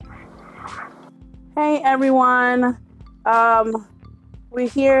Hey everyone. Um, we're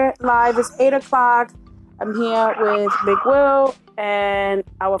here live. It's 8 o'clock. I'm here with Big Will and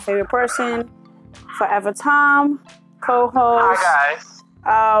our favorite person, Forever Tom, co-host. Hi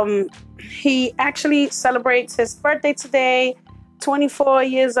guys. He actually celebrates his birthday today, 24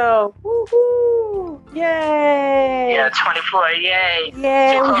 years old. Woohoo! Yay! Yeah, 24. Yay.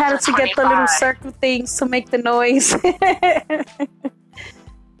 Yay! Too We close had to to get the little 25. circle things to make the noise.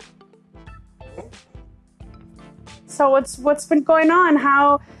 So what's been going on?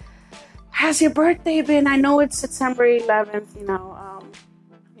 How has your birthday been? I know it's September 11th.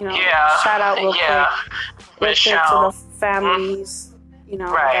 Yeah. Shout out real Yeah. quick to the Michelle. families,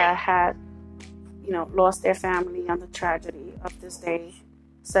 Right. that had, lost their family on the tragedy of this day.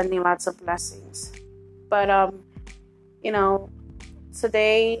 Sending lots of blessings. But you know,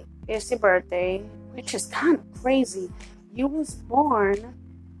 today is your birthday, which is kind of crazy. You was born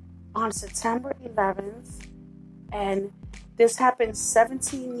on September 11th. And this happened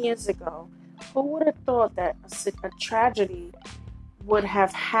 17 years ago. Who would have thought that a tragedy would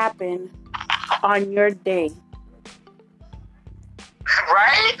have happened on your day?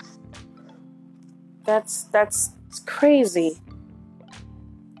 Right? That's crazy.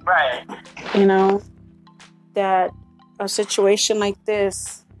 Right. That a situation like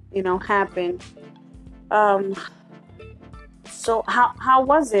this, happened. So how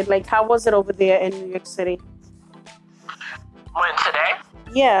was it? Like, how was it over there in New York City? When today?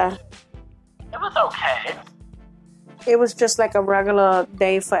 Yeah, It was okay. it was just like a regular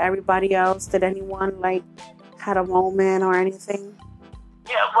day for everybody else. Did anyone had a moment or anything?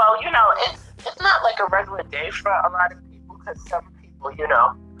 Yeah, well, it's not like a regular day for a lot of people because some people,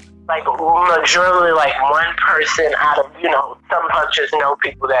 like majority like one person out of, some just know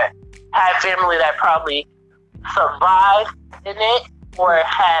people that had family that probably survived in it or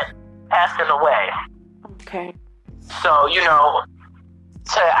had passed away. Okay. So,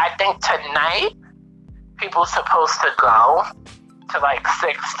 I think tonight, people supposed to go to like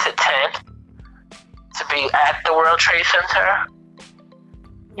 6 to 10 to be at the World Trade Center,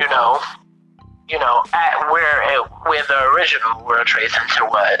 at where the original World Trade Center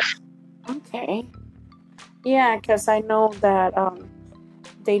was. Okay. Yeah, because I know that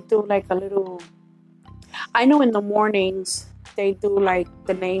they do like a little. I know in the mornings they do like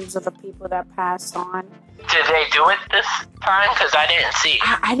the names of the people that passed on. Did they do it this time? Because I didn't see it.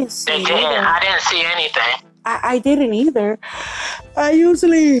 I didn't see They it didn't. either. I didn't see anything. I didn't either. I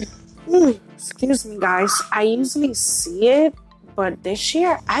usually, excuse me, guys. I usually see it, but this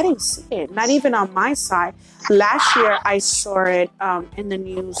year I didn't see it. Not even on my side. Last year I saw it in the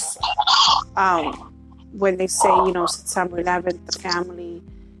news when they say, September 11th, the family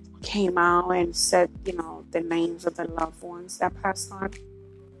came out and said, the names of the loved ones that passed on.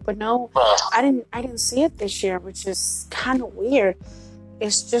 But no, I didn't see it this year, which is kind of weird.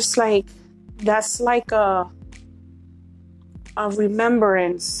 It's just like that's like a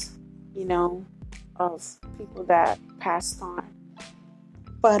remembrance, of people that passed on.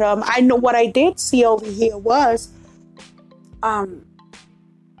 But I know what I did see over here was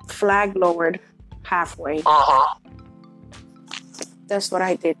flag lowered halfway. That's what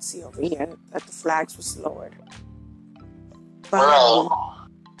I did see over here, that the flags was lowered. But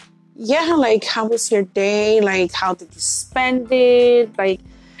yeah, like, how was your day? Like, how did you spend it? Like,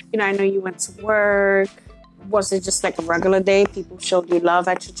 I know you went to work. Was it just like a regular day? People showed you love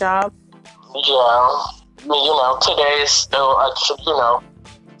at your job? Yeah. Today is still, something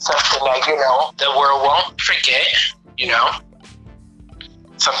that, the world won't forget,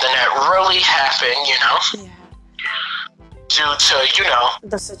 Something that really happened, Yeah. Due to,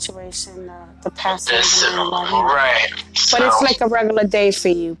 The situation, the passing this, of the man. right. But it's like a regular day for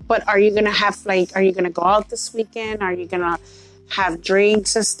you. But are you going to have, are you going to go out this weekend? Are you going to have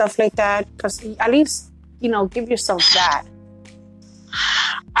drinks and stuff like that? Because at least, give yourself that.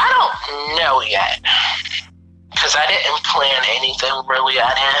 I don't know yet. Because I didn't plan anything really. I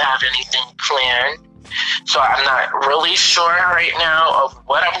didn't have anything planned. So I'm not really sure right now of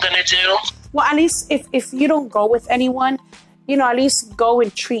what I'm going to do. Well, at least if you don't go with anyone, at least go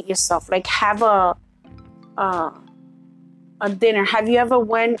and treat yourself. Like, have a dinner. Have you ever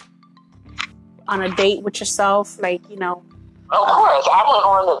went on a date with yourself? Like, Of course. I went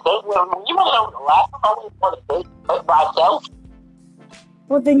on a date with him. You want to know the last time I went on a date with myself?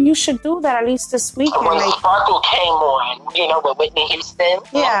 well, then you should do that at least this weekend. When Like, Sparkle came on, with Whitney Houston.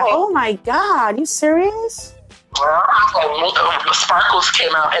 yeah. Oh my God, you serious? Sparkles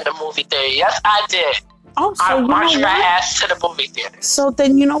came out in the movie theater. Yes, I did. Oh, so I you marched know my what? ass to the movie theater. So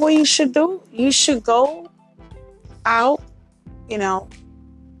then you know what you should do? You should go out,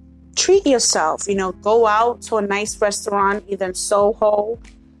 treat yourself. Go out to a nice restaurant, either in Soho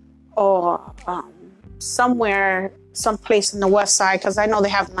or someplace in the West Side, because I know they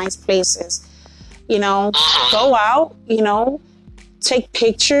have nice places. Go out. Take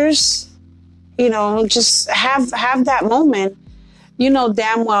pictures. Just have that moment. You know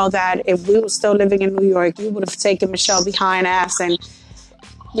damn well that if we were still living in New York, you would have taken Michelle behind ass and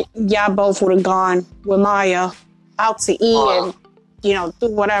y'all both would have gone with Maya out to eat and, do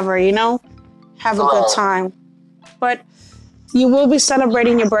whatever, have a good time. But you will be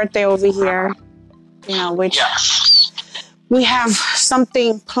celebrating your birthday over here, which we have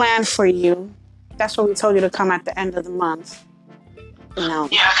something planned for you. That's what we told you to come at the end of the month. Yeah,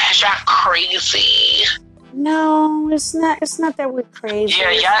 because y'all crazy. No, it's not that we're crazy.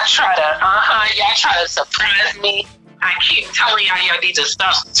 Yeah, y'all try to surprise me. I keep telling y'all need to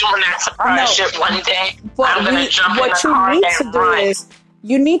stop doing that surprise shit one day. But I'm going to jump in the car what you need and to do run. is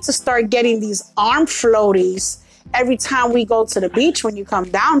you need to start getting these arm floaties every time we go to the beach when you come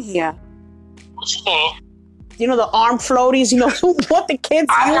down here. What you mean? The arm floaties, what the kids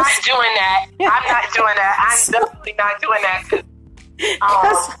I'm use. not doing that. I'm definitely not doing that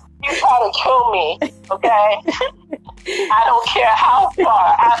because you try to kill me, okay? I don't care how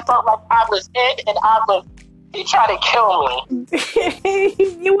far. I felt like I was in and he tried to kill me.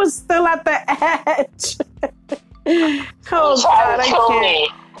 You were still at the edge. He tried to kill me.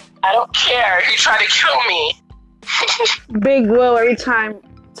 I don't care. He tried to kill me. Big Will, every time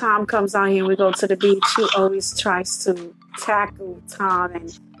Tom comes out here and we go to the beach, he always tries to tackle Tom. And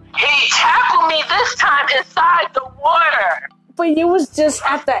he tackled me this time inside the water. But you was just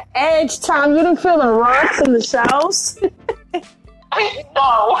at the edge, Tom. You didn't feel the rocks and the shells?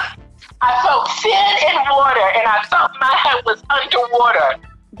 No. I felt sand and water, and I felt my head was underwater.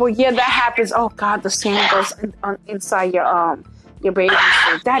 Well, yeah, that happens. Oh, God, the sand goes inside your bathing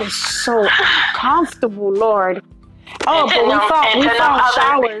suit. That is so uncomfortable, Lord. Oh, but we found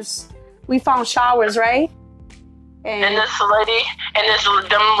showers. We found showers, right? And this lady, and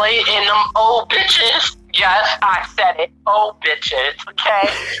them old bitches. Yes, I said it. Old bitches, okay?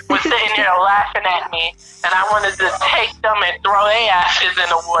 Were sitting there laughing at me, and I wanted to take them and throw their asses in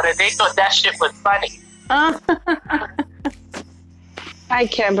the water. They thought that shit was funny. I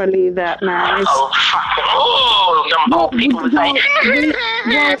can't believe that, man. Them old people was like...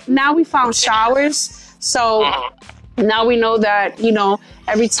 Well, now we found showers, so now we know that,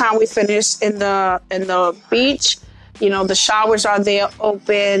 every time we finish in the beach, the showers are there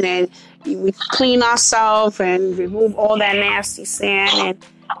open, and we clean ourselves and remove all that nasty sand and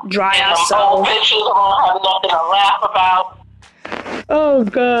dry ourselves. Bitches don't have nothing to laugh about. Oh,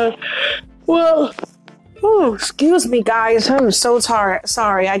 God. Well, excuse me, guys. I'm so sorry.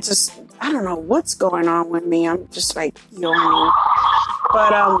 I don't know what's going on with me. I'm just like yawning.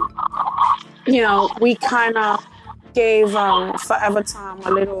 But, we kind of gave Forever Time a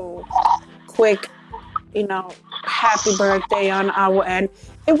little quick, happy birthday on our end.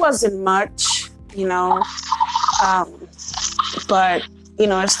 It wasn't much, but,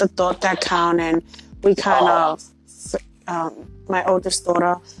 it's the thought that counts. And we kind of, my oldest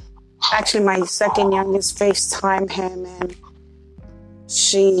daughter, actually my second youngest, FaceTime him, and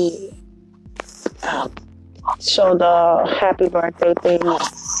she showed a happy birthday thing,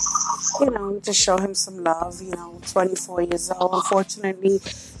 to show him some love, 24 years old. Unfortunately,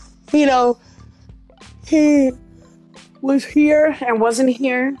 he was here and wasn't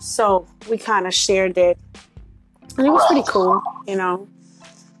here, so we kind of shared it, and it was pretty cool.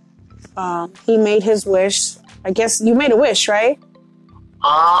 He made his wish. I guess you made a wish, right?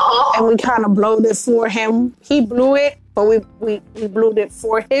 And we kind of blowed it for him. He blew it, but we blew it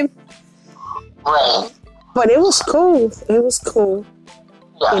for him. But it was cool. It was cool.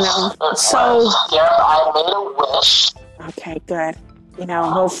 So I made a wish. Okay, good.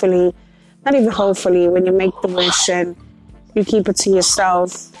 Hopefully, not even hopefully, when you make the wish and you keep it to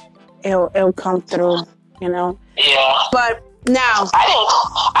yourself, it'll come through, Yeah. But now I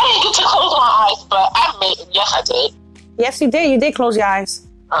didn't get to close my eyes, but yes, I did. Yes, you did. You did close your eyes.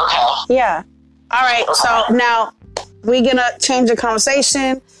 Okay. Yeah. All right. Okay. So now we're going to change the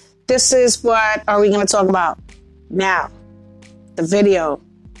conversation. This is what are we going to talk about now? The video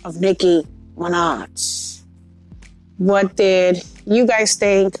of Nicki Minaj. What did you guys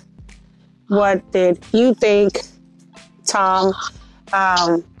think? What did you think, Tom?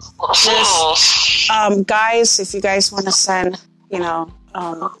 Guys, if you guys want to send,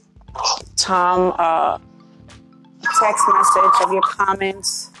 Tom a text message of your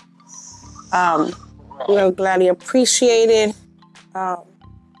comments, we'll gladly appreciate it.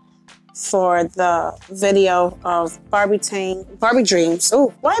 for the video of Barbie Dreams.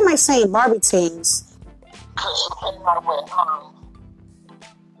 Oh, why am I saying Barbie Tings? Because you came out with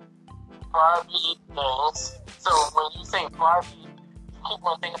Barbie things. So when you say Barbie, you keep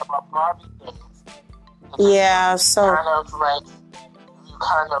on thinking about Barbie things. Yeah, so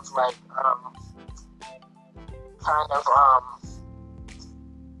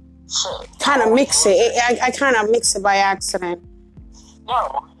kind of mix it. I kind of mix it by accident.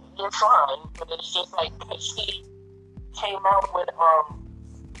 No, you're fine, but it's just like because she came out with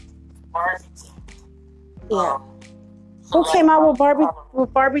Barbie. Yeah. Who came out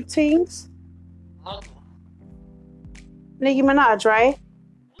with Barbie Teens? Nicki Minaj, right?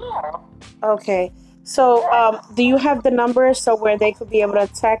 Yeah. Okay. So, do you have the number so where they could be able to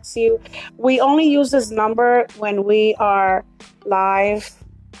text you? We only use this number when we are live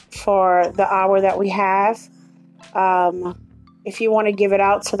for the hour that we have. If you want to give it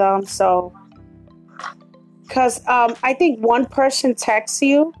out to them, so because I think one person texts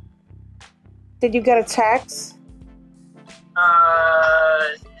you. Did you get a text?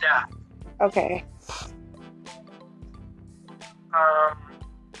 Yeah. Okay.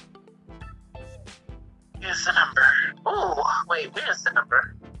 Here's the number. Oh, wait, where's the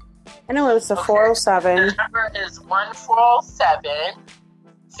number? I know it was the 407. The number is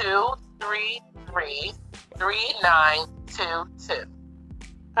 1-407-233-3922.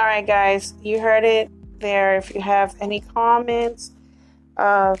 All right, guys, you heard it there. If you have any comments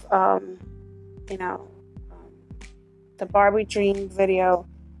of, the Barbie Dream video,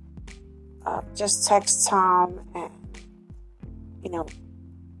 just text Tom and,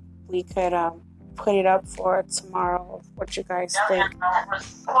 we could put it up for tomorrow. What you guys think?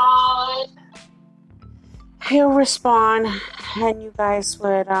 He'll respond, and you guys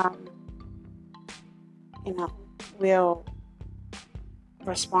would, we'll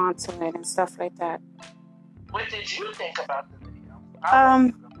respond to it and stuff like that. What did you think about the video?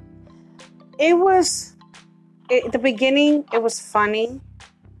 It was at the beginning. It was funny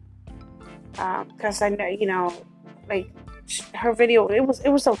because I know, her video. It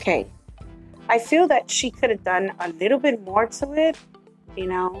was okay. I feel that she could have done a little bit more to it.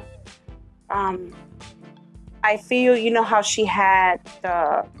 I feel how she had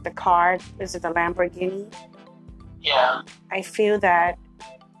the car. Is it the Lamborghini? Yeah. I feel that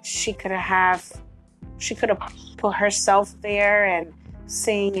she could have put herself there and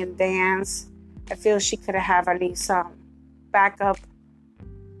sing and dance. I feel she could have at least some backup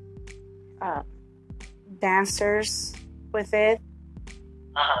dancers with it.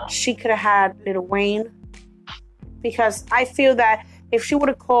 She could have had Lil Wayne, because I feel that if she would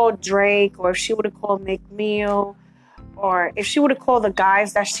have called Drake, or if she would have called Meek Mill, or if she would have called the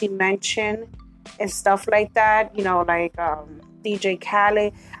guys that she mentioned and stuff like that, DJ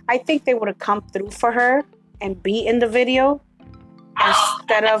Khaled, I think they would have come through for her and be in the video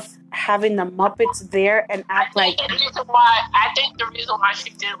instead of having the Muppets there and act like. I think the reason why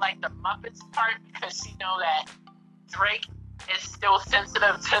she did like the Muppets part, because she know that Drake is still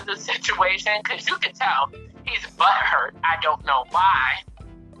sensitive to the situation, because you can tell he's butthurt. I don't know why.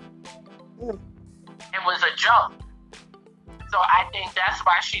 It was a joke. So I think that's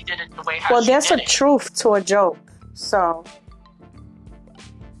why she did it the way how she did it. Well, there's a truth to a joke, so.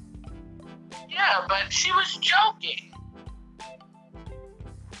 Yeah, but she was joking.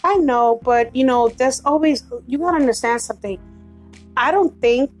 I know, but there's always, you gotta understand something. I don't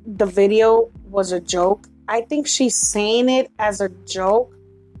think the video was a joke. I think she's saying it as a joke,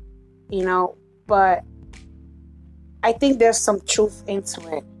 but I think there's some truth into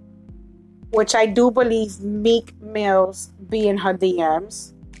it, which I do believe Meek Mills be in her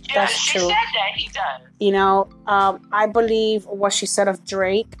DMs. Yeah, that's she true. said that he does. I believe what she said of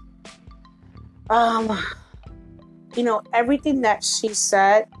Drake. Everything that she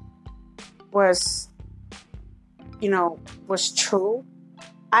said was true.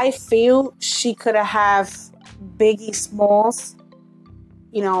 I feel she could have Biggie Smalls,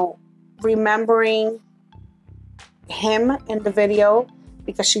 remembering him in the video,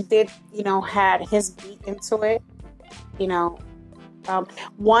 because she did, had his beat into it.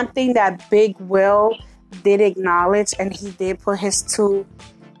 One thing that Big Will did acknowledge, and he did put his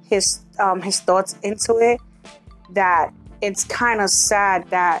thoughts into it, that it's kind of sad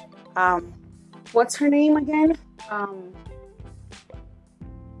that what's her name again?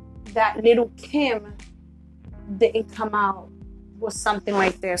 That Little Kim didn't come out with something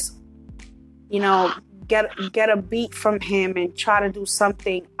like this. Get a beat from him and try to do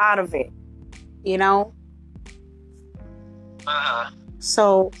something out of it.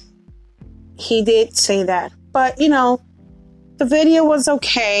 So he did say that. But, the video was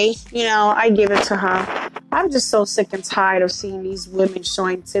okay. You know, I give it to her. I'm just so sick and tired of seeing these women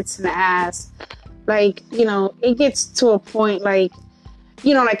showing tits and ass. Like, you know, it gets to a point like,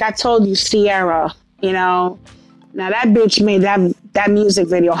 you know, like I told you, Sierra, you know, now that bitch made that music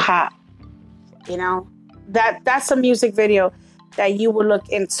video hot. You know, that's a music video that you would look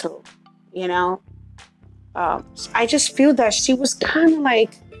into. You know, I just feel that she was kind of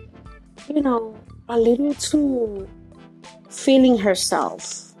like, you know, a little too feeling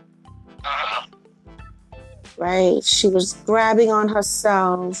herself. Right? She was grabbing on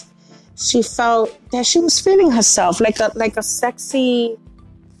herself. She felt that she was feeling herself like a sexy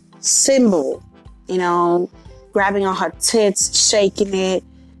symbol, you know, grabbing on her tits, shaking it.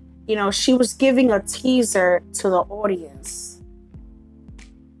 You know, she was giving a teaser to the audience.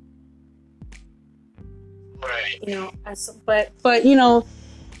 Right. You know, but you know,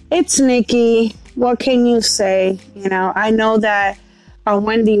 it's Nicki. What can you say? You know, I know that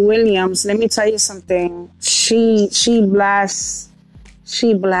Wendy Williams. Let me tell you something. She blasts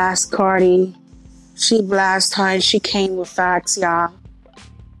Cardi. She blasts her, and she came with facts, y'all.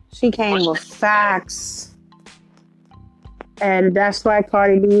 She came with facts. And that's why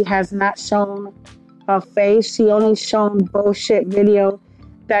Cardi B has not shown her face. She only shown bullshit video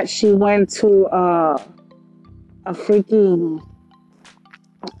that she went to a freaking,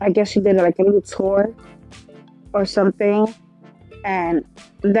 I guess she did like a little tour or something. And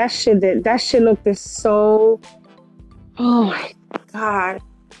that shit looked so, oh my God.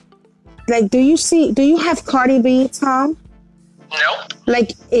 Like, do you have Cardi B, Tom? Nope.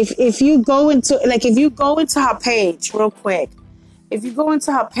 Like if you go into her page real quick, if you go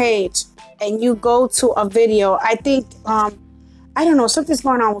into her page and you go to a video, I think I don't know, something's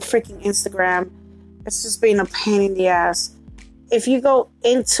going on with freaking Instagram. It's just being a pain in the ass. If you go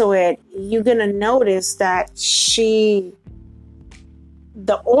into it, you're gonna notice that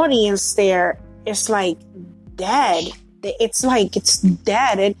the audience there is like dead. It's like it's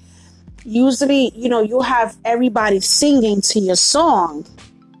dead. And usually, you know, you'll have everybody singing to your song,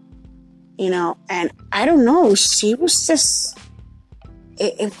 you know, and I don't know, she was just,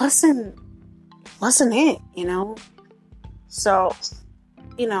 it wasn't it, you know? So,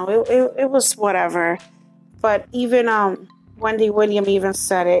 you know, it was whatever. But even Wendy Williams even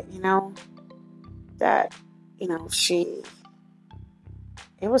said it, you know, that, you know,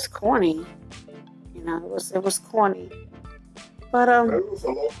 it was corny, you know, it was corny. But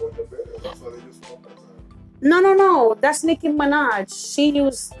no, that's Nicki Minaj. She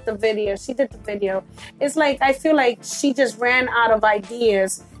used the video. She did the video. It's like I feel like she just ran out of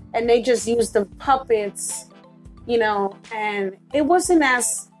ideas and they just used the puppets, you know, and it wasn't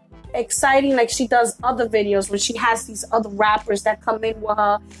as exciting like she does other videos when she has these other rappers that come in with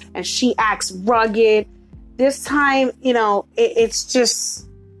her and she acts rugged. This time, you know, it was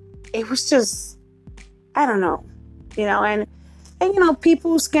just, I don't know, you know, and you know,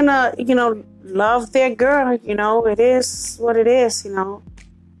 people's gonna, you know, love their girl, you know, it is what it is, you know.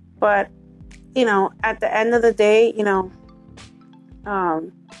 But, you know, at the end of the day, you know,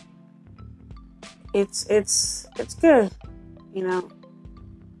 it's good, you know.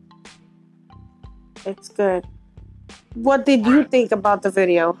 It's good. What did you think about the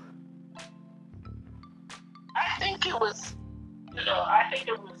video? I think it was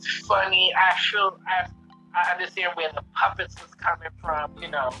funny. I understand where the puppets was coming from, you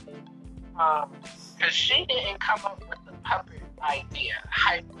know, because she didn't come up with the puppet idea.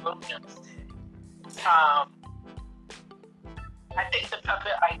 Hype Williams did. I think the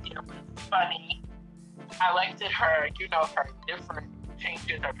puppet idea was funny. I liked it, her, you know, her different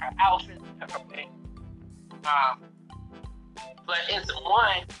changes of her outfits and everything. But it's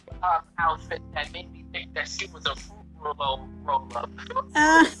one outfit that made me think that she was a fruit roll-up.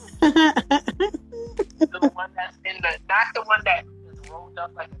 The one that's not the one that is rolled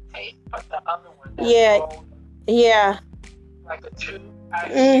up like a tape, but the other one that's rolled up like a tube.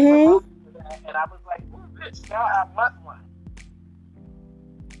 And I was like, oh, bitch, now I want one.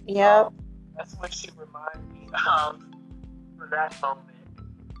 Yep. That's what she reminded me of for that moment.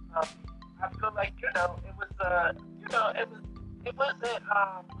 I feel like, you know, it was it wasn't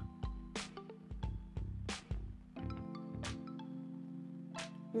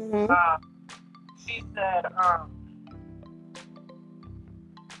she said,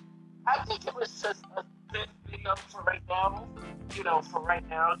 I think it was just a good video for right now, you know, for right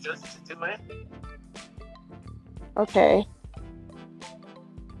now, just to do it. Okay.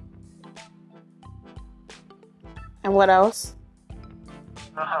 And what else?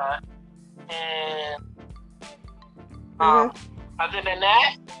 And other than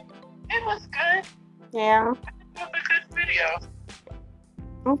that, it was good. Yeah. It was a good video.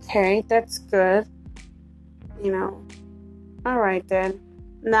 Okay, that's good. You know. All right then.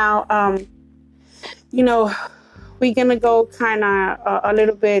 Now, you know, we're gonna go kind of a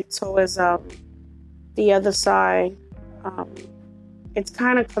little bit towards the other side. Um, it's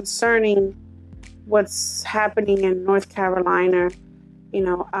kind of concerning what's happening in North Carolina.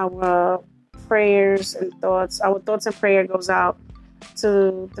 Our prayers and thoughts, our thoughts and prayer goes out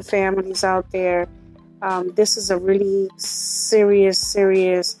to the families out there. This is a really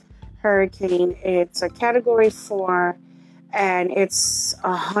serious hurricane. It's a Category 4, and it's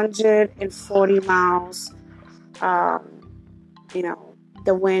 140 miles. Um, you know,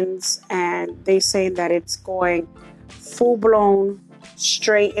 the winds, and they saying that it's going full blown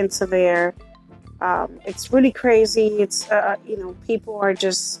straight into there. It's really crazy. It's people are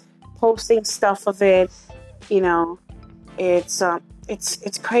just posting stuff of it. You know, it's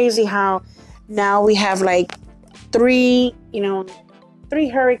crazy how now we have like three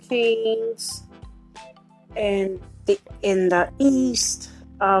hurricanes in the east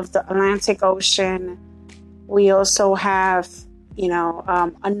of the Atlantic Ocean. We also have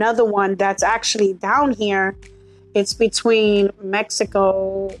another one that's actually down here. It's between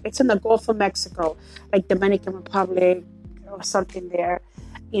Mexico. It's in the Gulf of Mexico, like Dominican Republic or something there.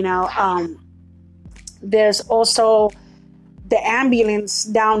 There's also the ambulance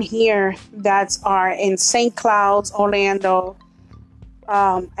down here that are in St. Cloud, Orlando.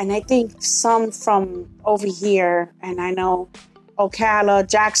 And I think some from over here. And I know Ocala,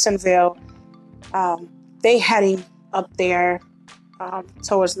 Jacksonville, they heading up there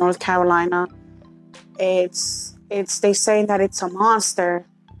towards North Carolina. They saying that it's a monster,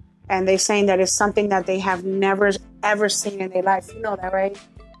 and they saying that it's something that they have never ever seen in their life. You know that, right?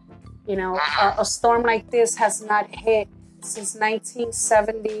 A storm like this has not hit since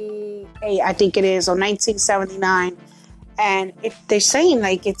 1978, I think it is, or 1979, and they're saying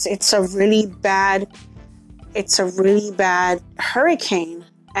like it's a really bad hurricane,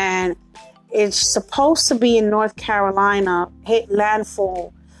 and it's supposed to be in North Carolina, hit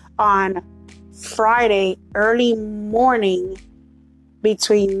landfall on Friday early morning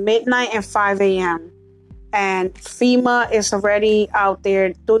between midnight and 5 a.m. And FEMA is already out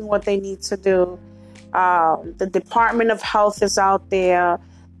there doing what they need to do. The Department of Health is out there.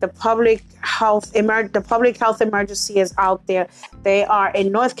 The public health emergency is out there. They are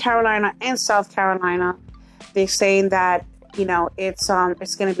in North Carolina and South Carolina. They're saying that it's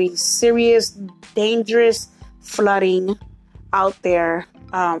going to be serious, dangerous flooding out there.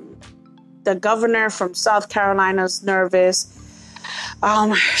 The governor from South Carolina is nervous.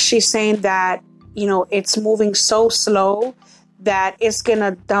 She's saying that, it's moving so slow that it's going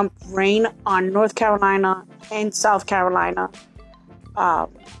to dump rain on North Carolina and South Carolina.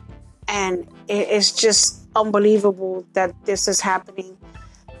 And it's just unbelievable that this is happening.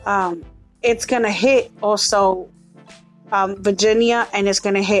 It's going to hit also Virginia, and it's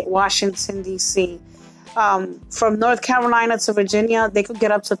going to hit Washington, D.C. From North Carolina to Virginia, they could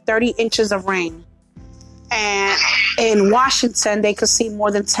get up to 30 inches of rain. And in Washington, they could see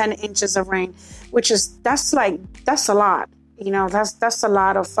more than 10 inches of rain, that's a lot. That's a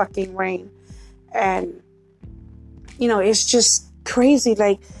lot of fucking rain. And, it's just crazy.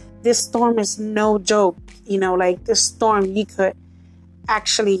 Like, this storm is no joke. This storm, you could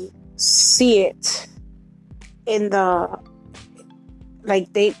actually see it in the,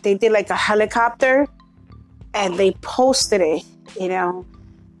 like, they did like a helicopter, and they posted it, not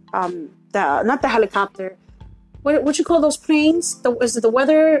the helicopter. What you call those planes? Is it the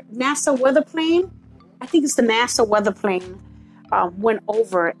NASA weather plane? I think it's the NASA weather plane. Went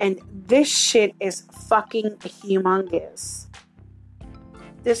over, and this shit is fucking humongous.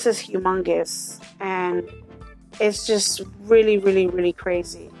 This is humongous, and it's just really, really, really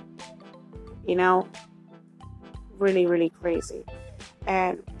crazy. Really, really crazy.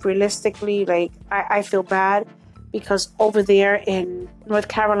 And realistically, like, I feel bad because over there in North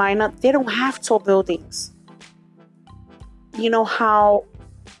Carolina, they don't have tall buildings. You know how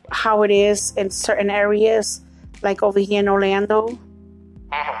it is in certain areas, like over here in Orlando.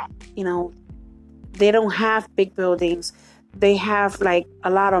 They don't have big buildings. They have like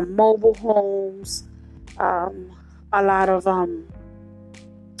a lot of mobile homes, a lot of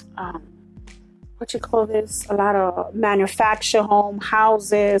what you call this? A lot of manufactured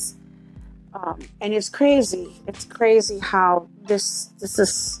houses, and it's crazy. It's crazy how this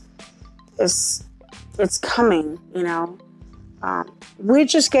is it's coming. We're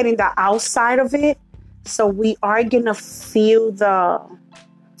just getting the outside of it, so we are gonna feel the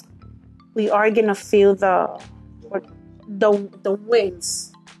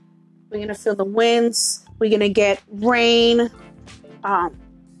winds. We're gonna feel the winds. We're gonna get rain.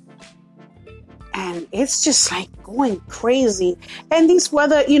 And it's just like going crazy. And these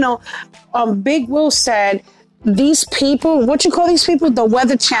weather, Big Will said these people, what you call these people? The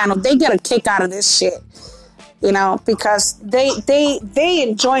Weather Channel, they get a kick out of this shit. Because they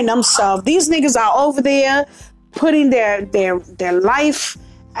enjoy themselves. These niggas are over there putting their life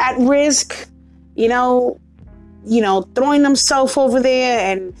at risk, throwing themselves over there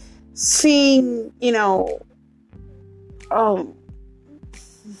and seeing,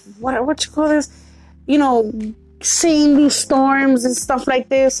 what you call this? Seeing these storms and stuff like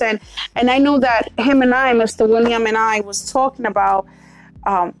this. And I know that him and I, Mr. William and I, was talking about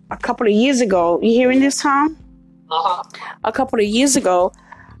a couple of years ago. You hearing this, Tom? Uh-huh. A couple of years ago,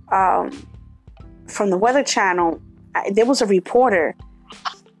 from the Weather Channel, there was a reporter.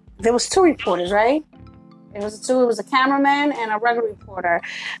 There was two reporters, right? It was a cameraman and a regular reporter.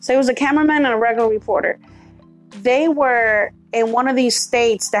 So it was a cameraman and a regular reporter. They were in one of these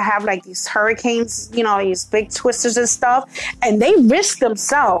states that have like these hurricanes, these big twisters and stuff, and they risked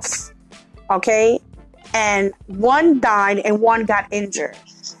themselves, okay? And one died and one got injured.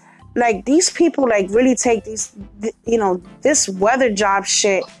 Like, these people like really take these, this weather job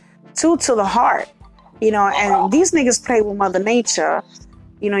shit to the heart, and these niggas play with Mother Nature.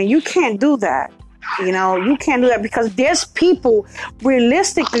 You can't do that. You can't do that because there's people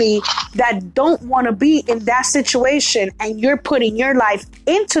realistically that don't want to be in that situation, and you're putting your life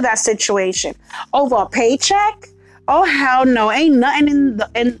into that situation over a paycheck. Oh, hell no. Ain't nothing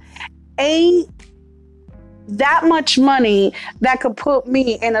ain't that much money that could put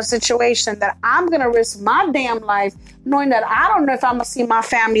me in a situation that I'm going to risk my damn life knowing that I don't know if I'm going to see my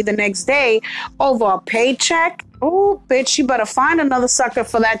family the next day over a paycheck. Oh, bitch, you better find another sucker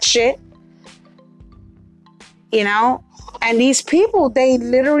for that shit. And these people, they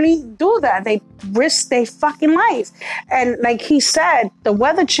literally do that. They risk their fucking life. And like he said, the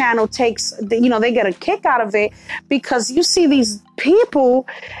Weather Channel takes, they get a kick out of it because you see these people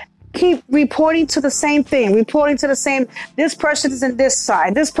keep reporting to the same thing, this person is in this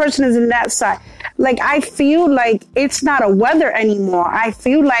side, this person is in that side. Like, I feel like it's not a weather anymore. I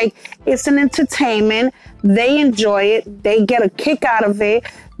feel like it's an entertainment. They enjoy it. They get a kick out of it.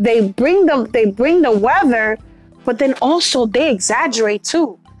 They bring the weather, but then also they exaggerate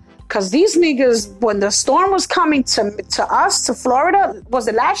too. Cause these niggas, when the storm was coming to us, to Florida, was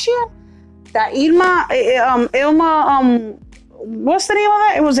it last year? That Ilma, what's the name of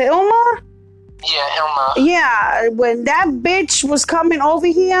that? It was Ilma? Yeah, Ilma. Yeah, when that bitch was coming over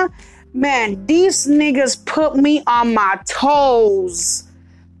here, man, these niggas put me on my toes.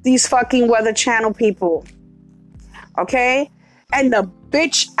 These fucking Weather Channel people. Okay? And the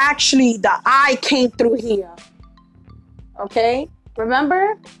bitch, actually, the eye came through here. Okay?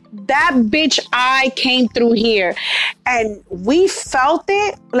 Remember? That bitch eye came through here. And we felt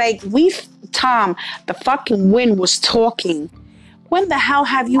it. Like, Tom, the fucking wind was talking. When the hell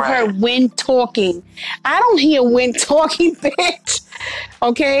have you heard wind talking? I don't hear wind talking, bitch.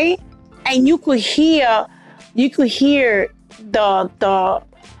 Okay? And you could hear the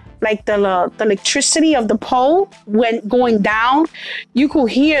electricity of the pole when going down. You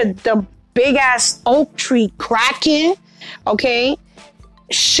could hear the big ass oak tree cracking. Okay?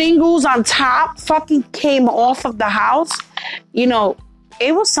 Shingles on top fucking came off of the house. It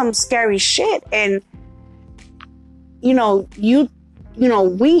was some scary shit. And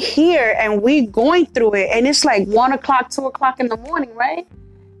we here and we going through it, and it's like 1 o'clock, 2 o'clock in the morning, right?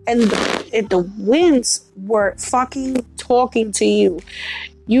 And the winds were fucking talking to you.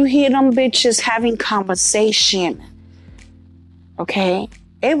 You hear them bitches having conversation. Okay?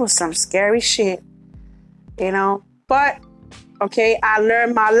 It was some scary shit. But, okay, I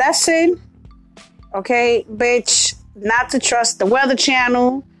learned my lesson. Okay, bitch, not to trust the Weather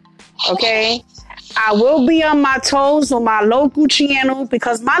Channel. Okay? I will be on my toes on my local channel,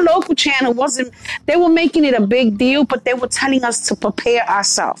 because my local channel they were making it a big deal, but they were telling us to prepare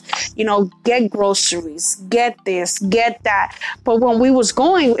ourselves. Get groceries, get this, get that. But when we was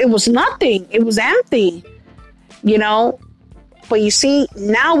going, it was nothing. It was empty, But you see,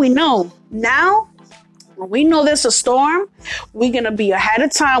 now we know. Now, when we know there's a storm, we're going to be ahead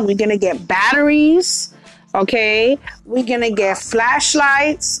of time. We're going to get batteries, okay? We're going to get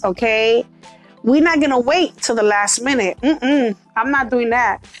flashlights, okay? We're not going to wait till the last minute. I'm not doing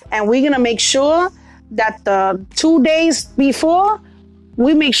that. And we're going to make sure that the 2 days before,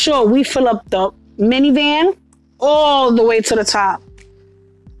 we make sure we fill up the minivan all the way to the top.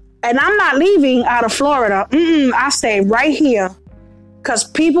 And I'm not leaving out of Florida. I stay right here. Because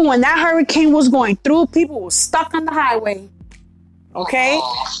people, when that hurricane was going through, people were stuck on the highway. Okay?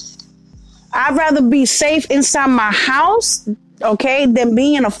 I'd rather be safe inside my house, okay, than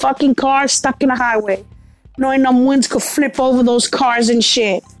being in a fucking car stuck in a highway. Knowing them winds could flip over those cars and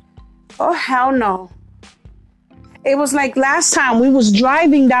shit. Oh, hell no. It was like last time we was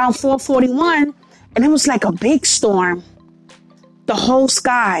driving down 441 and it was like a big storm. The whole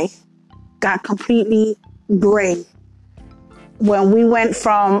sky got completely gray. When we went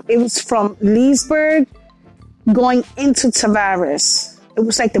it was from Leesburg going into Tavares. It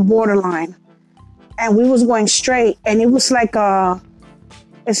was like the borderline. And we was going straight and it was like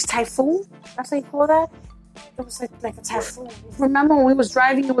it's typhoon? That's what you call that? It was like a typhoon. Remember when we was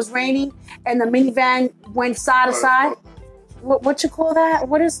driving, it was raining and the minivan went side to side? What you call that?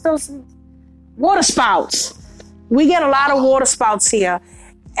 What is those? Water spouts. We get a lot of water spouts here.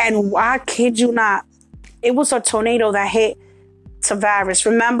 And I kid you not, it was a tornado that hit Tavares.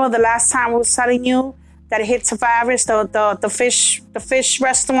 Remember the last time I was telling you that it hit Tavares, the fish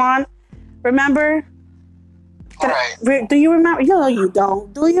restaurant? Remember? Right. Do you remember? No, you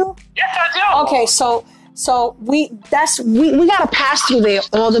don't. Do you? Yes, I do. Okay, so we gotta pass through there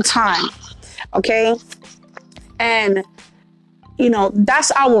all the time. Okay? And you know,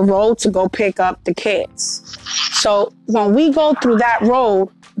 that's our road to go pick up the kids. So when we go through that road,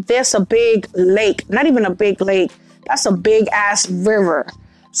 there's a big lake. Not even a big lake. That's a big ass river.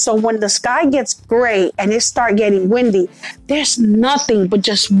 So when the sky gets gray and it start getting windy, there's nothing but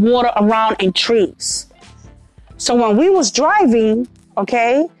just water around and trees. So when we was driving,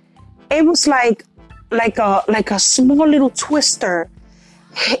 okay, it was like a small little twister.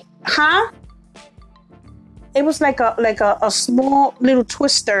 Huh? It was like a small little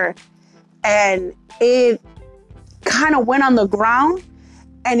twister, and it kind of went on the ground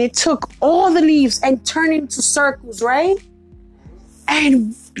and it took all the leaves and turned into circles, right?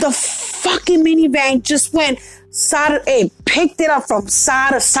 And the fucking minivan just went it picked it up from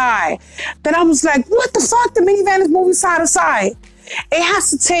side to side. Then I was like, what the fuck? The minivan is moving side to side. It has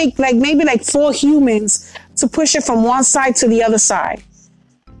to take maybe 4 humans to push it from one side to the other side.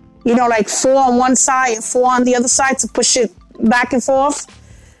 You know, 4 on one side and 4 on the other side to push it back and forth.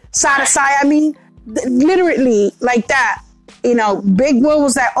 Side to side, I mean, literally like that. You know, Big Will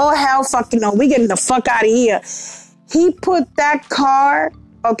was like, oh, hell fucking no, we getting the fuck out of here. He put that car,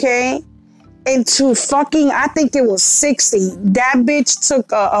 okay, into fucking, I think it was 60. That bitch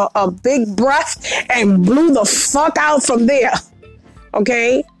took a big breath and blew the fuck out from there,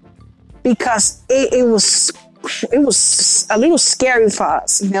 okay? Because it was a little scary for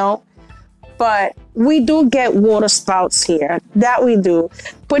us, you know? But we do get water spouts here. That we do.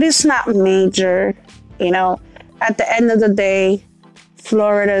 But it's not major, you know? At the end of the day,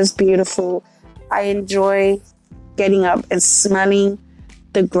 Florida is beautiful. I enjoy getting up and smelling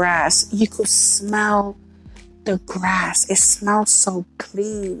the grass. You could smell the grass. It smells so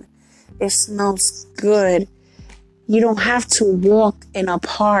clean. It smells good. You don't have to walk in a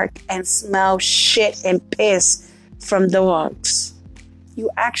park and smell shit and piss from dogs. You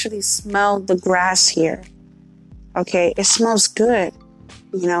actually smell the grass here. Okay? It smells good,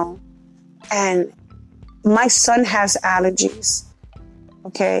 you know? And my son has allergies.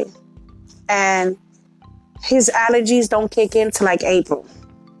 Okay? And his allergies don't kick in till April.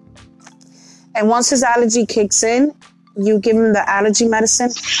 And once his allergy kicks in, you give him the allergy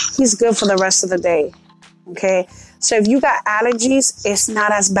medicine, he's good for the rest of the day. Okay? So if you got allergies, it's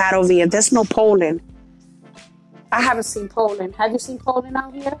not as bad over here. There's no pollen. I haven't seen pollen. Have you seen pollen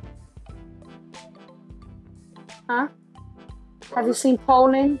out here? Huh? Have you seen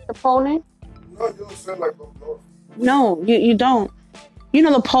pollen? The pollen? No, you don't sound like up north. No, you don't. You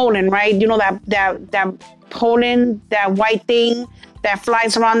know the pollen, right? You know that pollen, that white thing that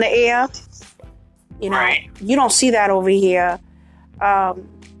flies around the air? You know, right. You don't see that over here.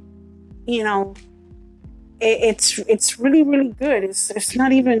 You know, it's really, really good. It's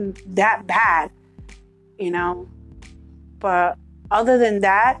not even that bad, you know. But other than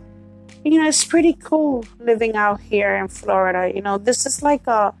that, you know, it's pretty cool living out here in Florida. You know, this is like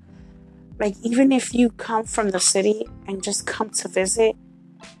even if you come from the city and just come to visit,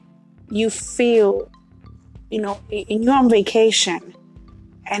 you feel, you know, you're on vacation.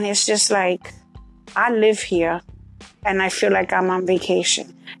 And it's just like, I live here and I feel like I'm on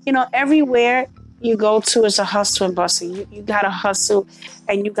vacation. You know, everywhere you go to is a hustle and bustle. You gotta hustle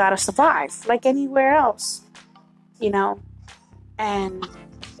and you gotta survive like anywhere else, you know? And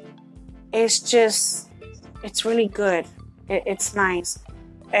it's really good. It's nice.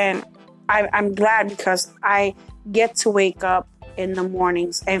 And I'm glad because I get to wake up in the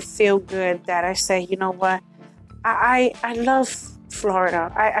mornings and feel good that I say, you know what? I love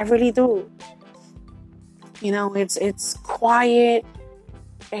Florida. I really do. You know, it's quiet.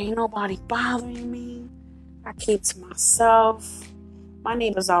 Ain't nobody bothering me. I keep to myself. My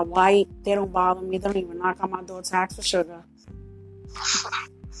neighbors are white. They don't bother me. They don't even knock on my door to ask for sugar.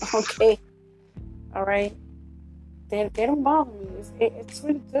 Okay. All right. They don't bother me. It's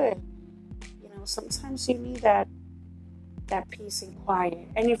really good. You know, sometimes you need that peace and quiet.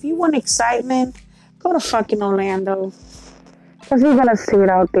 And if you want excitement, go to fucking Orlando. Because you're going to see it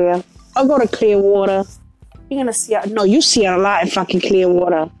out there. Or go to Clearwater. You're going to see it. No, you see it a lot in fucking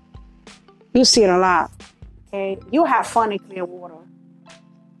Clearwater. You see it a lot. Okay? You have fun in Clearwater.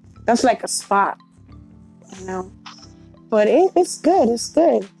 That's like a spot. You know? But it's good. It's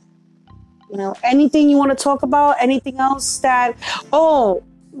good. You know, anything you want to talk about? Anything else that... Oh,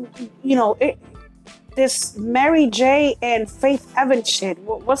 you know, this Mary J. and Faith Evans shit.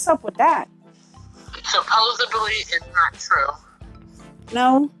 What's up with that? Supposedly, it's not true.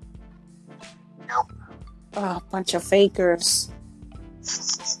 No? Nope. Oh, bunch of fakers.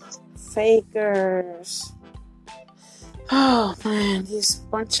 Fakers. Oh, man. These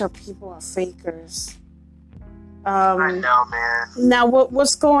bunch of people are fakers. I know, man. Now,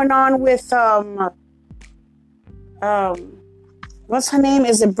 what's going on with, what's her name?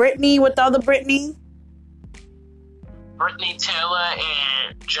 Is it Britney with the other Britney? Brittany Taylor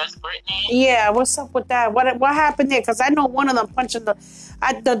and Just Britney? Yeah, what's up with that? What happened there? Because I know one of them punching the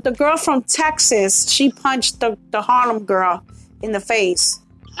girl from Texas. She punched the Harlem girl in the face.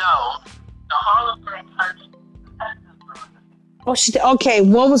 No, the Harlem girl punched the Texas girl. Oh, she did. Okay,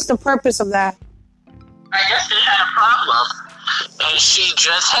 what was the purpose of that? I guess they had a problem, and she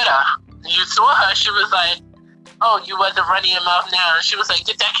just hit her. You saw her. She was like, "Oh, you wasn't running your mouth now." And she was like,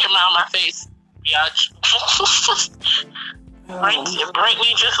 "Get that camera out of my face, bitch."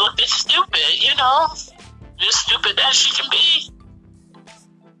 Brittany just looked stupid, you know, just stupid as she can be,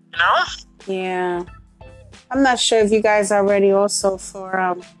 you know. Yeah, I'm not sure if you guys are ready also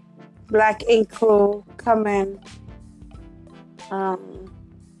for Black Ink Crew coming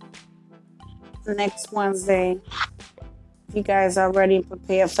next Wednesday. You guys are ready and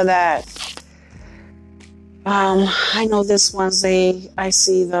prepared for that. I know this Wednesday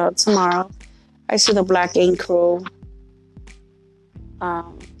tomorrow I see the Black Ink Crew,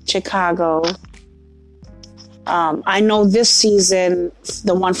 Chicago. I know this season,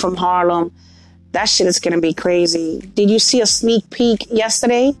 the one from Harlem, that shit is gonna be crazy. Did you see a sneak peek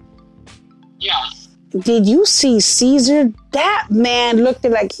yesterday? Yeah. Did you see Caesar? That man looked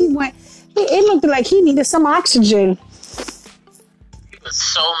like he went. It looked like he needed some oxygen. He was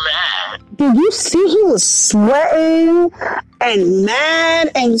so mad. Did you see he was sweating and mad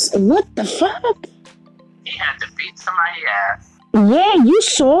and what the fuck? He had to beat somebody's ass. Yeah, you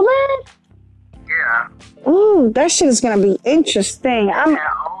saw that? Yeah. Ooh, that shit is gonna be interesting. That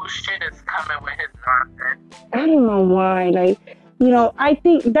old shit is coming with his nonsense. I don't know why. Like, you know, I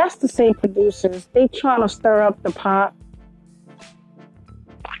think that's the same producers. They trying to stir up the pot.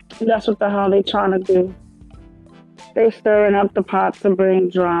 That's what the hell they trying to do. They stirring up the pot to bring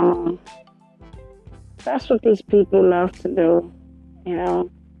drama. That's what these people love to do. You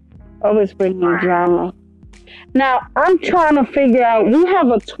know, always bringing drama. Now, I'm trying to figure out, we have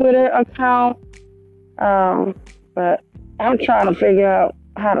a Twitter account, but I'm trying to figure out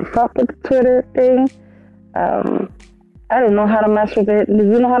how to fuck with the Twitter thing. I don't know how to mess with it. Do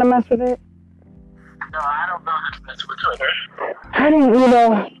you know how to mess with it? No, I don't know how to mess with Twitter. I don't, you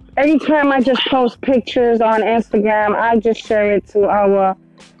know, anytime I just post pictures on Instagram, I just share it to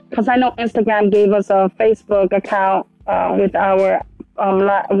because I know Instagram gave us a Facebook account with our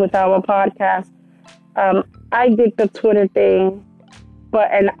podcast. I did the Twitter thing,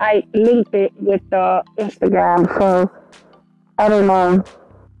 and I linked it with the Instagram, so I don't know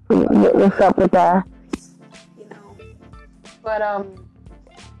what's up with that. You know, but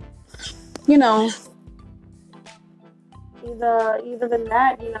you know, either than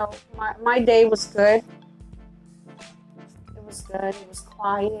that, you know, my day was good. It was good. It was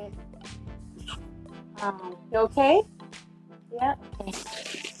quiet. You okay? Yeah. Okay.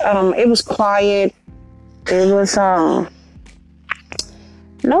 It was quiet. It was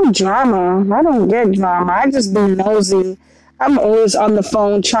no drama. I don't get drama. I just be nosy. I'm always on the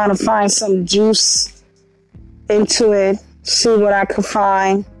phone trying to find some juice into it, see what I could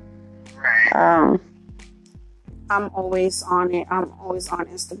find. I'm always on it. I'm always on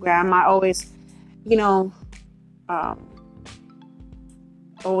Instagram. I always, you know,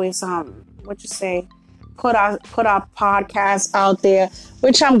 always put our podcast out there,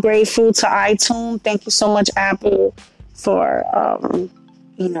 which I'm grateful to iTunes. Thank you so much, Apple, for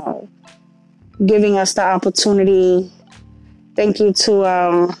you know, giving us the opportunity. Thank you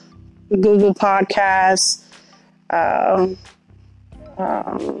to Google Podcasts,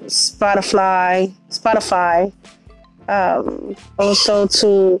 Spotify. Also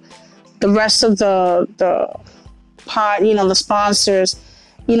to the rest of the part, the sponsors.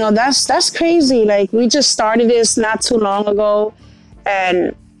 That's crazy. Like, we just started this not too long ago,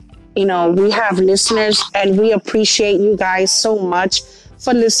 and we have listeners, and we appreciate you guys so much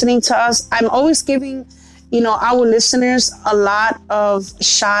for listening to us. I'm always giving, our listeners a lot of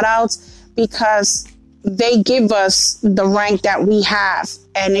shout outs because they give us the rank that we have.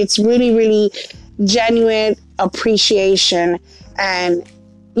 And it's really, really genuine appreciation. And,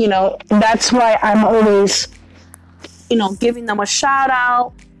 that's why I'm always, giving them a shout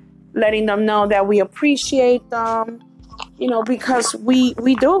out, letting them know that we appreciate them, because we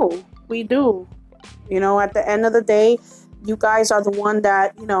do. At the end of the day, you guys are the one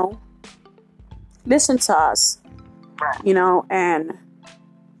that, listen to us, and,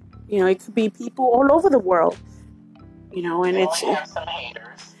 it could be people all over the world, and it's, have some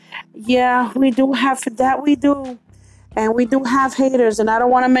haters. Yeah, we do have that. We do. And we do have haters, and I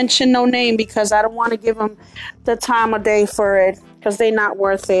don't want to mention no name because I don't want to give them the time of day for it, because they're not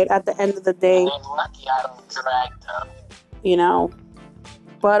worth it at the end of the day. I'm lucky I don't drag them.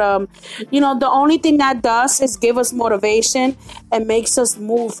 But, the only thing that does is give us motivation and makes us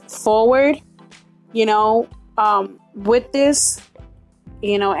move forward, with this,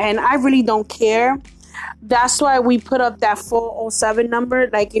 and I really don't care. That's why we put up that 407 number.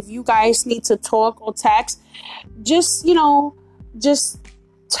 Like, if you guys need to talk or text, just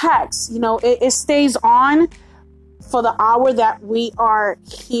text. It stays on for the hour that we are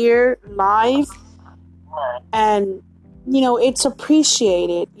here live. And, it's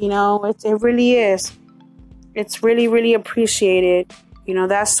appreciated. It really is. It's really, really appreciated.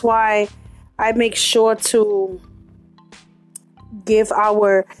 That's why I make sure to give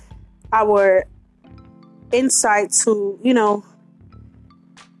our insight to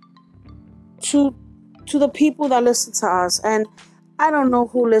to the people that listen to us. And I don't know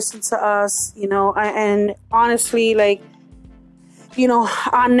who listens to us, and honestly, like,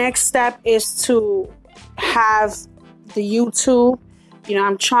 our next step is to have the YouTube.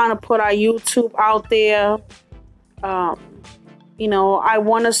 I'm trying to put our YouTube out there.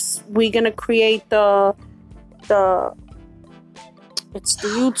 We're gonna create it's the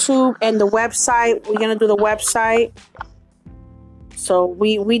YouTube and the website. We're gonna do the website. So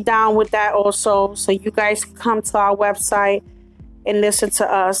we down with that also. So you guys can come to our website and listen to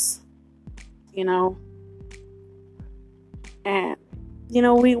us. And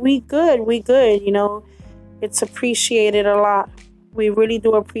we good. We good. It's appreciated a lot. We really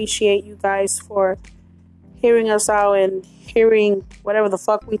do appreciate you guys for hearing us out and hearing whatever the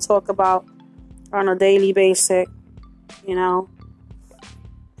fuck we talk about on a daily basis.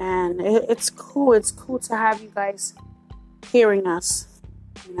 And it's cool. It's cool to have you guys hearing us.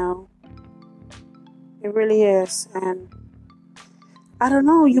 It really is. And I don't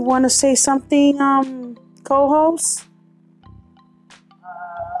know. You want to say something, co-host?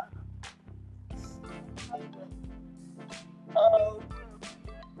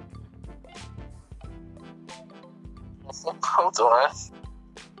 Hold on.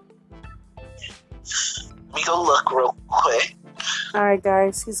 Let me go look real quick. Alright,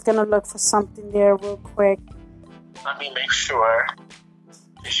 guys. He's gonna look for something there real quick. Let me make sure.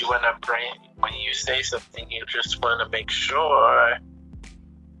 Because when you say something, you just want to make sure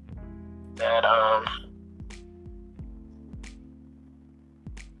that,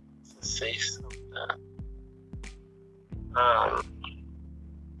 say something.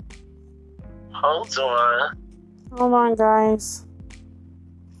 Hold on. Hold on, guys.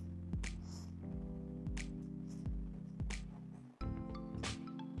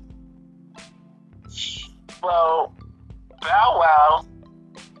 Well, Bow Wow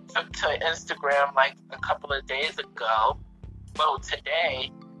took to Instagram like a couple of days ago, today,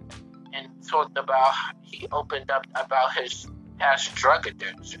 and talked about, he opened up about his past drug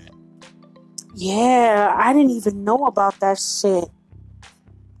addiction. Yeah, I didn't even know about that shit.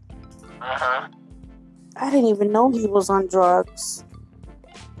 Uh-huh. I didn't even know he was on drugs.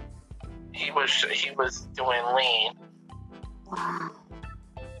 He was doing lean. Wow.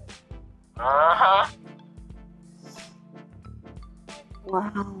 Uh-huh.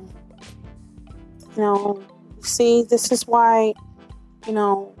 Wow. See, this is why,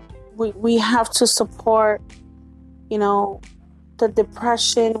 we have to support, the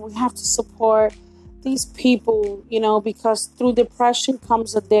depression. We have to support these people, because through depression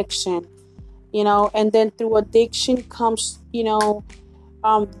comes addiction, and then through addiction comes,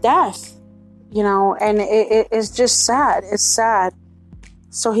 death, and it's just sad. It's sad.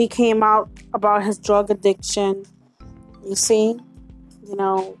 So he came out about his drug addiction, you see? You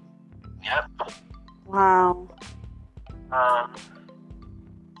know. Yep. Wow.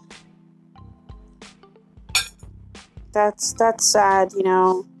 That's sad, you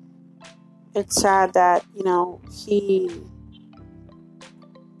know. It's sad that, you know, he,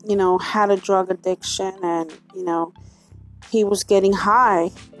 you know, had a drug addiction and, you know, he was getting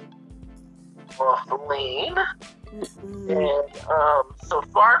high. Lean. And so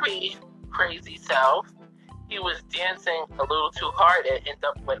Barbie crazy self, he was dancing a little too hard and ended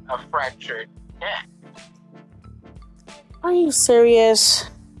up with a fractured neck. Are you serious?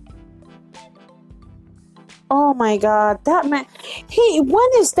 Oh my God, that man, when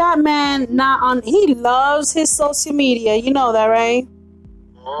is that man not on, he loves his social media, you know that, right?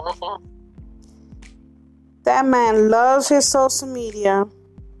 Mm-hmm. That man loves his social media.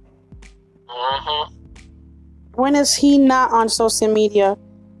 Mm-hmm. When is he not on social media?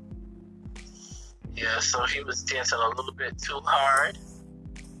 Yeah, so he was dancing a little bit too hard.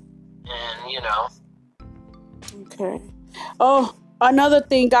 And, you know. Okay. Oh, another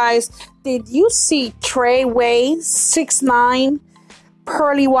thing, guys. Did you see Treyway 6'9"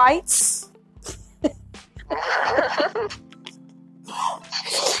 pearly whites?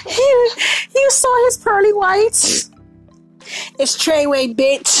 You saw his pearly whites? It's Treyway,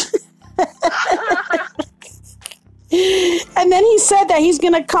 bitch. And then he said that he's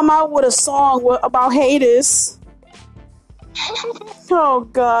gonna come out with a song about haters. Oh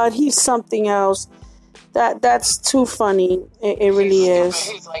God, he's something else. That's too funny. It really is.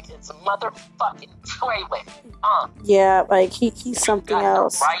 He's like, it's a motherfucking Treyway. Yeah, like he's something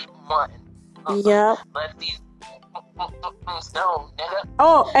else. The right one. Yeah. Let these know, nigga.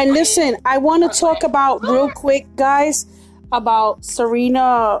 Oh, and listen, I want to talk about real quick, guys, about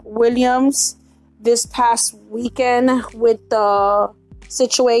Serena Williams this past weekend with the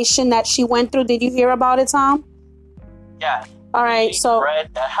situation that she went through. Did you hear about it, Tom? Yeah. All right, so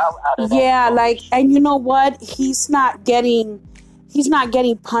read the hell out of that. Yeah, like, and you know what? He's not getting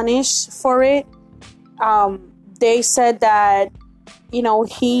punished for it. They said that, you know,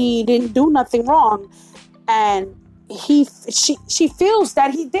 he didn't do nothing wrong, and she feels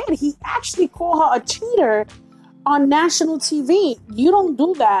that he did. He actually called her a cheater on national TV. You don't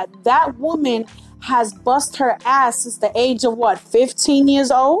do that. That woman has bust her ass since the age of 15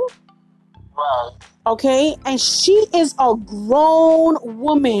 years old? Right. Okay, and she is a grown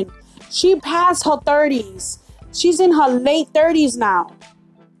woman. She passed her 30s. She's in her late 30s now.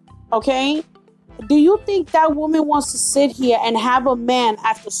 Okay? Do you think that woman wants to sit here and have a man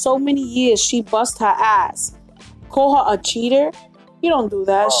after so many years she bust her ass call her a cheater? You don't do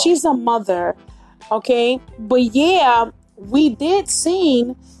that. Oh. She's a mother. Okay? But yeah, we did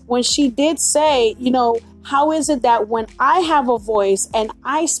see when she did say, you know, how is it that when I have a voice and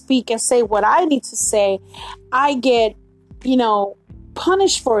I speak and say what I need to say, I get, you know,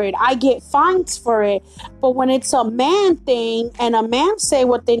 punished for it. I get fines for it. But when it's a man thing and a man say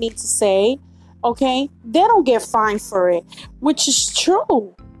what they need to say, okay, they don't get fined for it, which is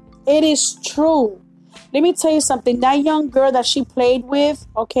true. It is true. Let me tell you something. That young girl that she played with,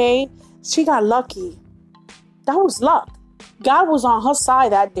 okay, she got lucky. That was luck. God was on her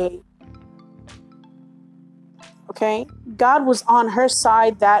side that day. Okay? God was on her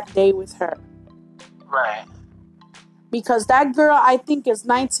side that day with her. Right. Because that girl, I think, is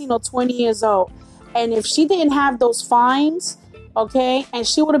 19 or 20 years old. And if she didn't have those fines, okay, and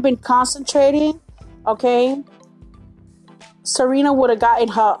she would have been concentrating, okay, Serena would have gotten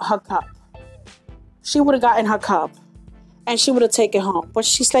her cup. She would have gotten her cup. And she would have taken home. But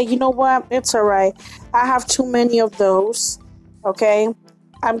she's like, you know what? It's all right. I have too many of those. Okay?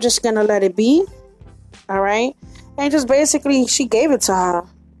 I'm just going to let it be. All right? And just basically, she gave it to her.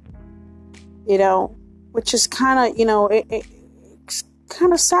 You know? Which is kind of, you know, it's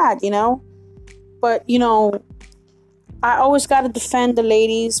kind of sad, you know? But, you know, I always got to defend the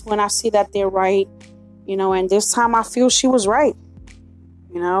ladies when I see that they're right. You know? And this time I feel she was right.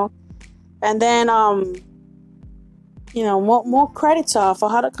 You know? And then, you know, more credit to her for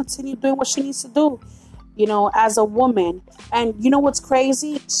her to continue doing what she needs to do, you know, as a woman. And you know what's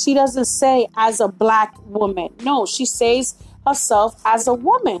crazy? She doesn't say as a black woman. No, she says herself as a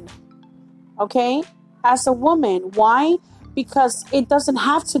woman. Okay? As a woman. Why? Because it doesn't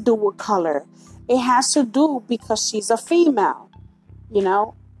have to do with color. It has to do because she's a female, you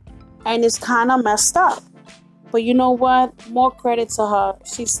know? And it's kind of messed up. But you know what? More credit to her.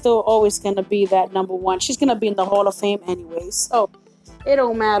 She's still always going to be that number one. She's going to be in the Hall of Fame anyway. So it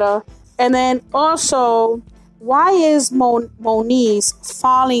don't matter. And then also, why is Moniece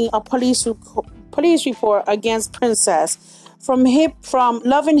filing a police report against Princess from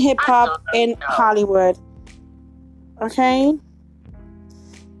Love and Hip Hop in Hollywood? Okay?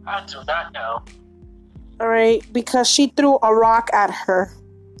 I do not know. All right, because she threw a rock at her.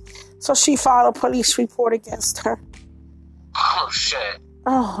 So she filed a police report against her. Oh, shit.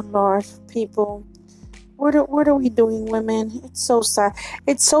 Oh, Lord, people. What are we doing, women? It's so sad.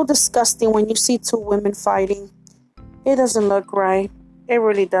 It's so disgusting when you see two women fighting. It doesn't look right. It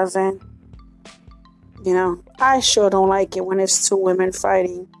really doesn't. You know, I sure don't like it when it's two women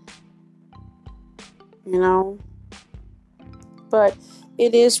fighting. You know? But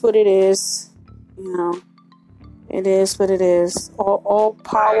it is what it is. You know? It is what it is. All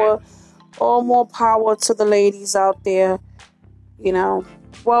power, all more power to the ladies out there. You know?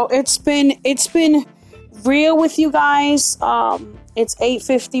 Well, it's been real with you guys. It's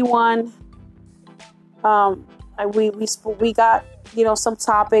 8:51. We got, you know, some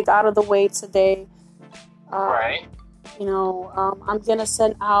topic out of the way today. Right. You know, I'm gonna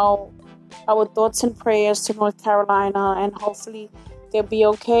send out our thoughts and prayers to North Carolina, and hopefully they'll be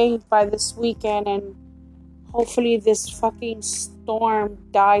okay by this weekend, and hopefully this fucking storm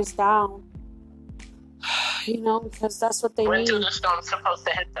dies down. You know, because that's what they need. When do the storm supposed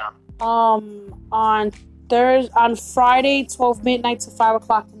to hit them? On Friday, 12 midnight to 5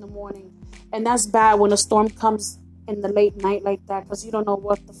 o'clock in the morning. And that's bad when a storm comes in the late night like that, because you don't know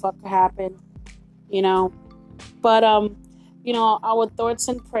what the fuck could happen, you know. But, you know, our thoughts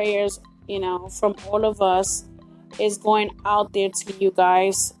and prayers, you know, from all of us is going out there to you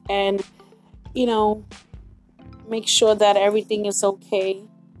guys. And, you know, make sure that everything is okay.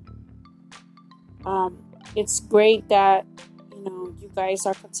 It's great that, you know, you guys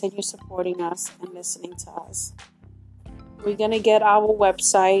are continue supporting us and listening to us. We're going to get our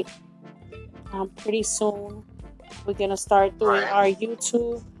website pretty soon. We're going to start doing our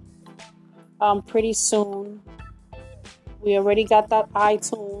YouTube pretty soon. We already got that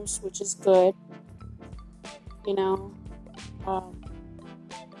iTunes, which is good. You know, I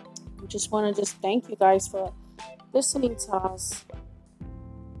just want to thank you guys for listening to us.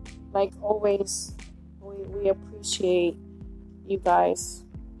 Like always, we appreciate you guys.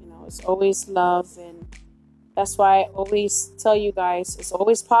 You know, it's always love, and that's why I always tell you guys, it's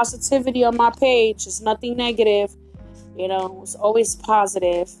always positivity on my page. It's nothing negative. You know, it's always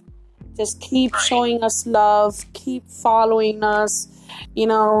positive. Just keep showing us love. Keep following us. You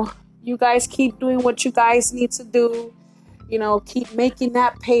know, you guys keep doing what you guys need to do. You know, keep making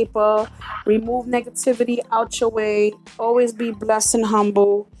that paper. Remove negativity out your way. Always be blessed and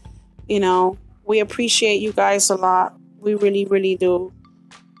humble. You know, we appreciate you guys a lot. We really, really do.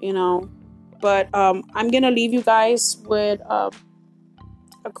 You know, but I'm going to leave you guys with a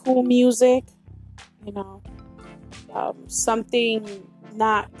cool music. You know, something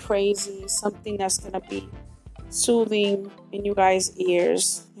not crazy. Something that's going to be soothing in you guys'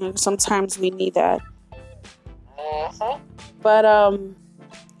 ears. You know, sometimes we need that. But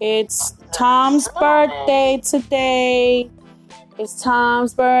it's Tom's birthday today. It's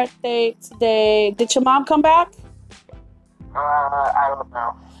Tom's birthday today. Did your mom come back? I don't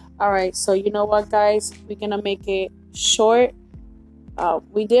know. All right, so you know what, guys? We're going to make it short.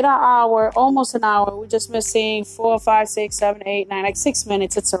 We did an hour, almost an hour. We're just missing 4, 5, 6, 7, 8, 9, like 6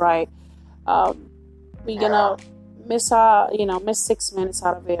 minutes. It's all right. We're going to miss 6 minutes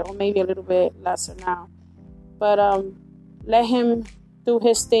out of it, or maybe a little bit lesser now. But let him do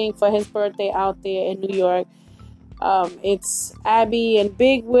his thing for his birthday out there in New York. It's Abby and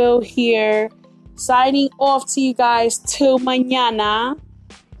Big Will here, signing off to you guys till mañana.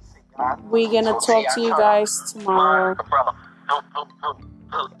 We're gonna talk to you guys tomorrow.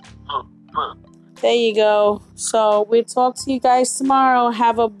 There you go. So we'll talk to you guys tomorrow.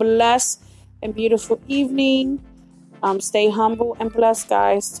 Have a blessed and beautiful evening. Stay humble and blessed,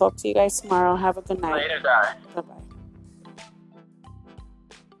 guys. Talk to you guys tomorrow. Have a good night. Later, guys. Bye-bye.